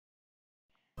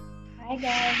Hi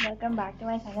guys, welcome back to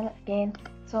my channel again.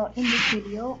 So in this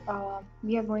video,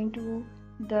 we are going to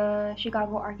the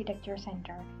Chicago Architecture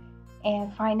Center,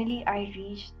 and finally I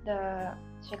reached the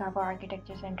Chicago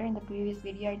Architecture Center. In the previous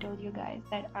video, I told you guys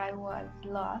that I was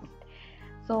lost.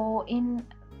 So in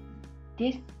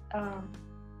this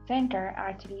center,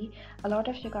 actually, a lot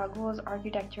of Chicago's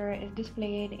architecture is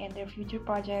displayed, and their future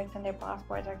projects and their past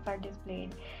projects are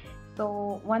displayed.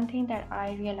 So one thing that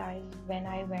I realized when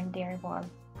I went there was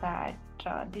that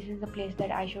this is the place that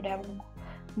I should have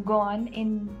gone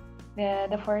in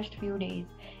the first few days.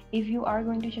 If you are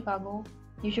going to Chicago,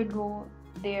 you should go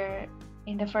there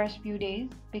in the first few days,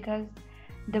 because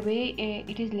the way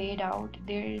it is laid out,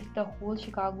 there is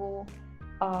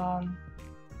um,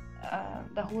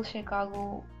 the whole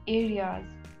Chicago areas,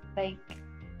 like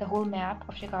the whole map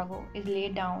of Chicago is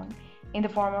laid down in the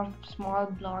form of small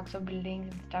blocks of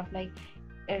buildings and stuff. Like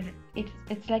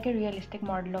it's like a realistic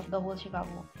model of the whole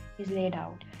Chicago is laid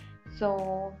out.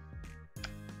 So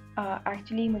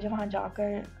actually मुझे वहाँ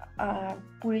जाकर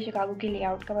पूरे Chicago के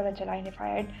layout का पता चला. If I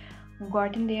had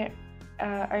gotten there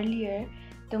earlier,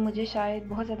 तो मुझे शायद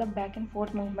बहुत ज़्यादा बैक एंड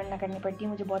फोर्थ मूवमेंट ना करनी पड़ती.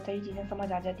 मुझे बहुत सारी चीज़ें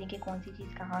समझ आ जाती हैं कि कौन सी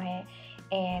चीज़ कहाँ है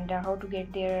and how to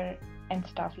get there and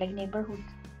stuff, like neighbourhood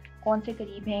कौन से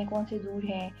करीब हैं, कौन से दूर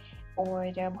हैं,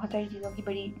 और बहुत सारी चीज़ों की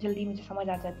बड़ी जल्दी मुझे समझ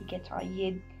आ जाती कि अच्छा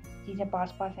ये चीज़ें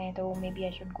पास पास हैं, तो may B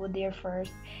I should go there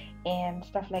first and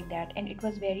stuff like that. And it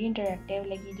was very interactive.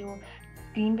 Like ये जो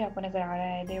स्क्रीन पे आपको नज़र आ रहा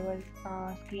है, there was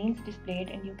screens displayed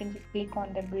and you can just click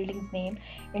on the buildings name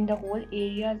and the whole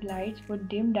areas lights would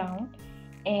dim down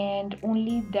and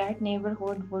only that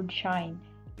neighbourhood would shine.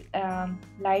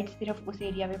 Lights सिर्फ उस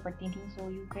area में पड़ती थी, सो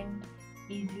यू कैन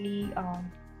ईजली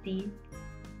सी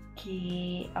कि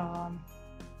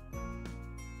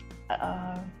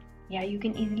या you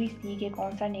can easily सी कि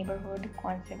कौन सा नेबरहुड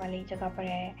कौन से वाली जगह पर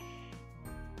है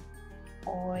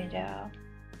और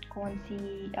कौन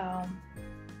सी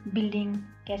बिल्डिंग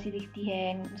कैसी दिखती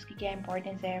है, उसकी क्या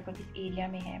इंपॉर्टेंस है और किस एरिया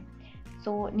में है.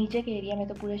 सो नीचे के एरिया में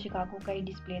तो पूरे शिकागो का ही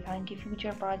डिस्प्ले था, इनके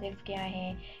फ्यूचर प्रोजेक्ट्स क्या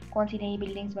हैं, कौन सी नई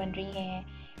बिल्डिंग्स बन रही हैं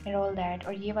एंड ऑल दैट.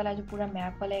 और ये वाला जो पूरा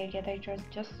मैप वाला एरिया था, it was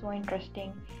just so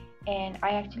interesting and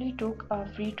I actually took a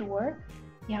free tour.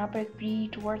 यहाँ पर एक फ्री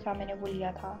टूर था, मैंने वो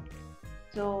लिया था.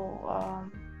 So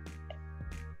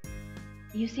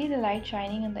you see the light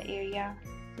shining in the area,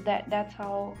 so that's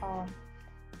how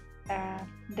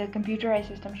the computerized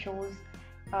system shows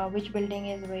which building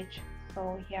is which. So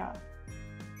yeah.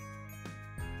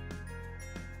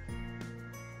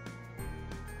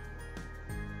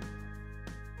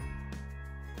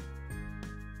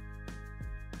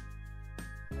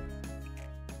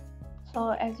 So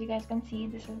as you guys can see,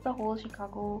 this is the whole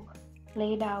Chicago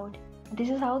laid out. This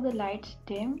is how the lights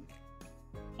dim,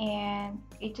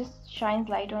 and it just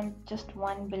shines light on just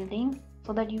one building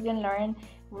so that you can learn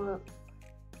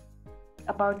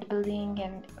about the building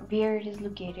and where it is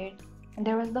located. And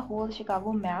there was the whole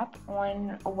Chicago map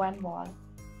on one wall,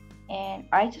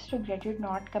 and I just regretted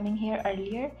not coming here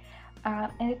earlier.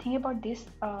 And the thing about this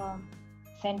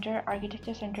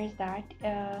architecture center, is that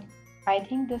I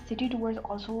think the city tours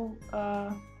also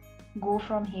go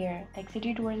from here. Like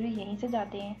city tours भी यहीं से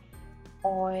जाते हैं,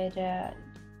 और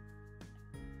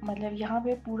मतलब यहाँ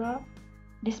पे पूरा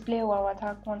डिस्प्ले हुआ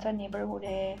था कौन सा नेबरहुड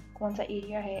है, कौन सा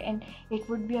एरिया है. And it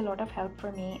would be a lot of help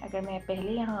for me अगर मैं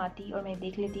पहले यहाँ आती और मैं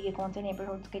देख लेती कि कौन से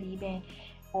नेबरहुड्स करीब हैं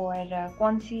और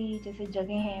कौन सी जैसे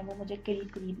जगह हैं वो मुझे करीब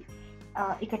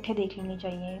करीब इकट्ठे देख लेनी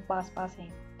चाहिए, पास पास हैं.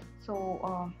 सो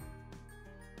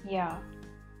या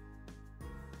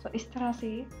सो इस तरह से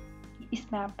इस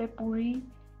मैप पे पूरी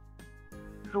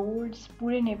रोड्स,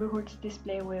 पूरे नेबरहुड्स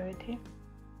डिस्प्ले हुए थे.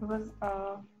 It was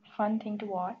fun thing to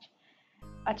watch.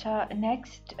 अच्छा,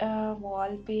 नेक्स्ट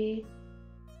वॉल पे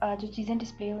जो चीज़ें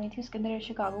डिस्प्ले हुई थी उसके अंदर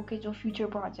शिकागो के जो फ्यूचर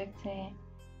प्रोजेक्ट्स हैं,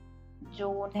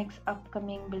 जो नेक्स्ट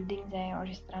अपकमिंग बिल्डिंग्स हैं और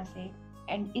इस तरह से.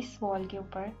 एंड इस वॉल के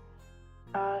ऊपर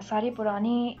सारे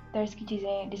पुरानी तर्ज की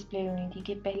चीज़ें डिस्प्ले हुई थी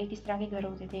कि पहले किस तरह के घर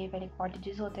होते थे, पहले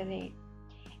कॉटेजेस होते थे.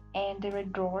 And there were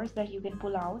drawers that you can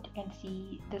pull out and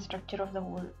see the structure of the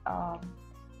whole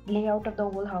layout of the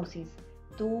whole houses.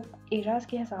 तो एराज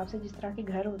के हिसाब से जिस तरह के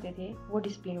घर होते थे वो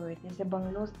डिस्प्ले हुए थे. जैसे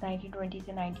बंगलोज 1920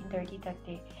 से 1930 तक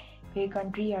थे, फिर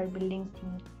कंट्री यार्ड बिल्डिंग्स थी.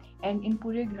 एंड इन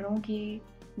पूरे घरों के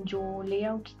जो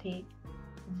लेआउट्स थे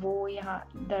वो यहाँ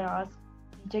दराज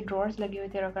नीचे ड्रॉर्स लगे हुए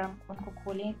थे, और अगर हम उनको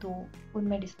खोलें तो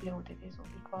उनमें डिस्प्ले होते थे. So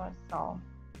it was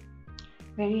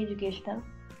very educational.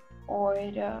 और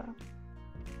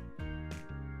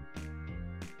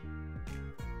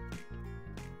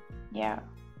या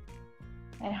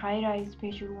एंड हाई राइज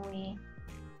पे शुरू हुई.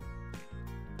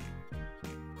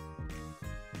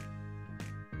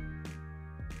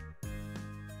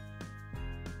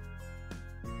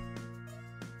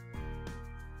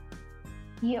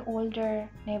 ये ओल्डर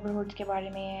नेबरहुड्स के बारे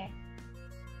में है,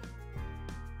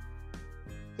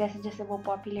 जैसे जैसे वो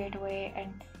पॉपुलेट हुए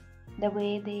and the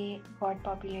way they got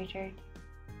populated.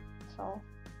 सो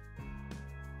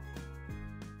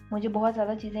मुझे बहुत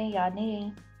ज़्यादा चीज़ें याद नहीं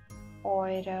रहीं,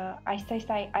 और Aahista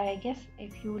Aahista I guess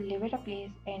if you live at a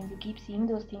place and you keep seeing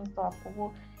those things तो आपको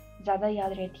वो ज़्यादा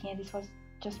याद रहती हैं। This was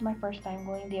just my first time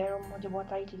going there, और मुझे बहुत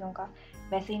सारी चीज़ों का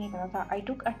वैसे ही नहीं पता था। आई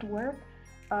टुक a tour,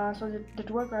 so the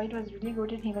tour guide was really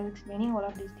good and he was explaining all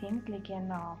of these things,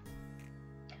 लेकिन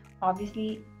obviously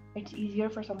it's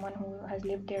easier for someone who has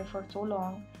lived there for so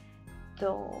long,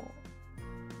 so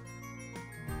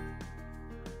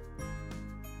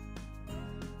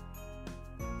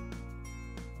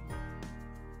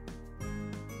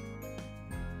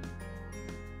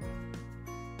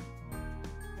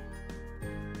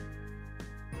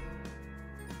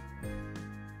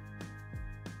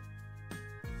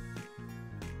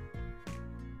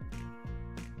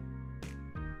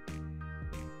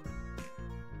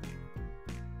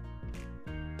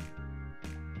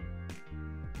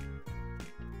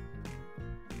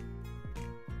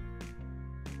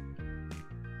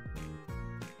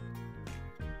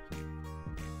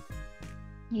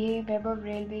ये web of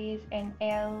railways and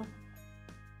L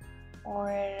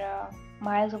और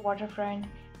miles of waterfront,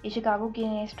 ये Chicago के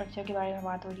नए structure के बारे में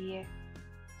बात हो रही है।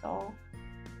 so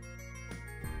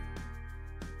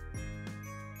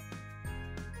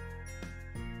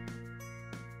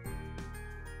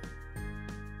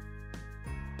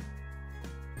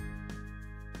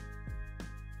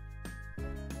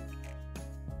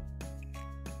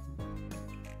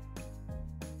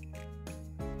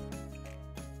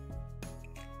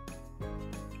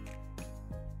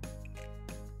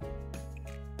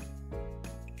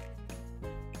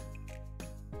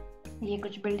ये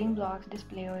कुछ बिल्डिंग ब्लॉक्स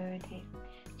डिस्प्ले हुए थे।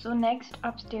 So next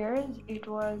upstairs it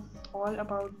was all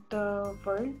about the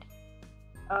world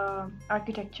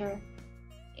architecture,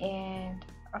 and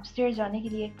upstairs जाने के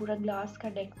लिए एक पूरा ग्लास का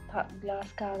डेक था,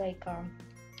 ग्लास का लाइक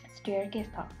स्टेयरकेस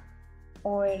था,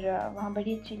 और वहाँ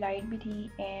बड़ी अच्छी लाइट भी थी।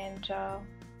 एंड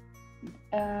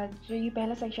जो ये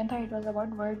पहला सेक्शन था it was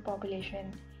about world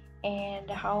population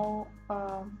and how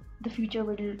the future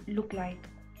will look like.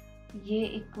 ये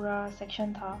एक पूरा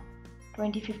सेक्शन था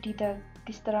 2050 तक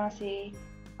किस तरह से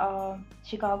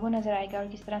शिकागो नज़र आएगा और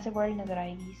किस तरह से वर्ल्ड नज़र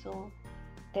आएगी। So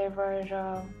there were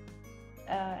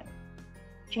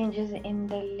changes in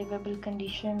the livable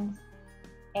conditions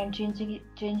and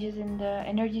changes in the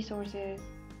energy sources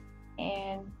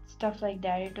and stuff like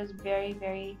that. It was very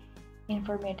very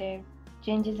informative.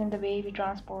 Changes in the way we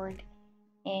transport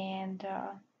and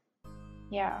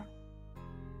yeah,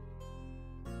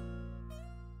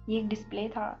 ये एक display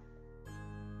था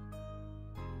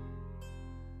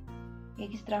कि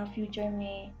किस तरह future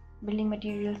में building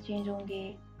materials change होंगे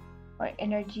और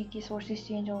energy के सोर्सेज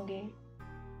चेंज होंगे।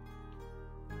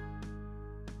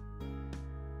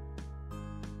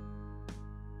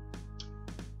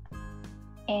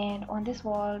 And on this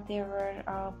wall there were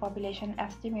population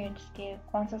estimates के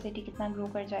कौन सा सिटी कितना ग्रो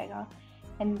कर जाएगा,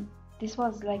 and this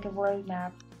was like a world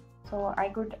map, so I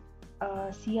could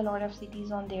see a lot of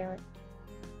cities on there.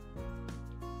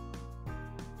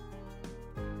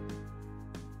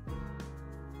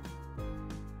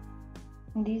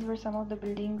 And these were some of the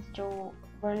buildings जो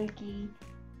world की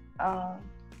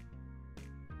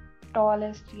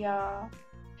tallest या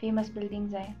famous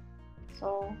buildings हैं,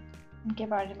 so उनके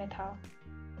बारे में था।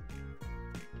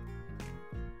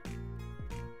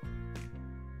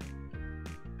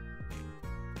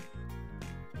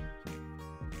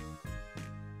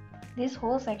 This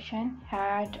whole section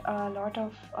had a lot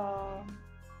of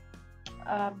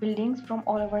buildings from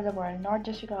all over the world, not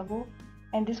just Chicago,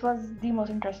 and this was the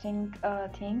most interesting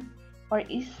thing.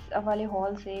 और इस वाले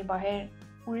हॉल से बाहर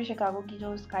पूरे शिकागो की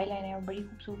जो स्काई लाइन है वो बड़ी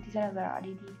खूबसूरती से नज़र आ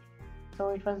रही थी।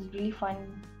 So it was really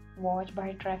fun watch.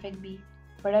 बाहर ट्रैफिक भी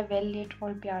बड़ा वेल लिट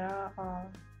और प्यारा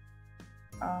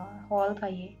हॉल था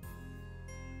ये।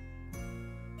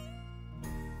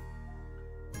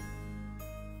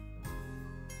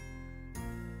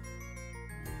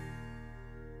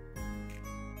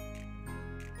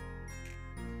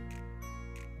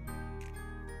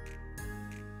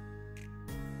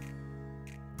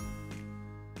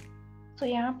 तो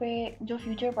यहाँ पे जो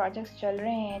फ्यूचर प्रोजेक्ट्स चल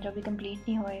रहे हैं जो अभी कंप्लीट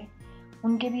नहीं हुए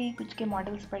उनके भी कुछ के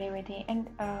मॉडल्स पड़े हुए थे, and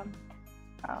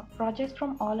projects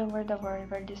from all over the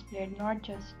world were displayed, not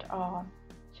just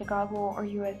Chicago or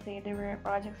USA. There were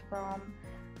projects from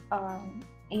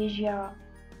Asia,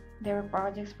 there were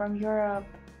projects from Europe.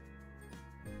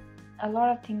 A lot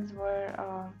of things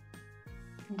were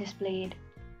displayed.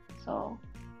 So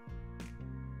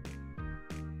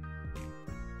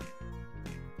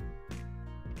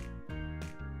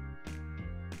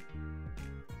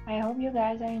I hope you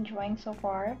guys are enjoying so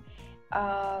far.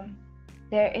 um,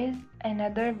 there is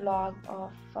another vlog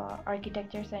of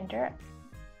architecture center.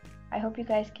 I hope you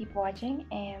guys keep watching,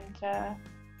 and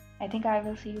I think I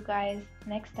will see you guys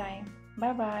next time.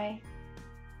 Bye bye.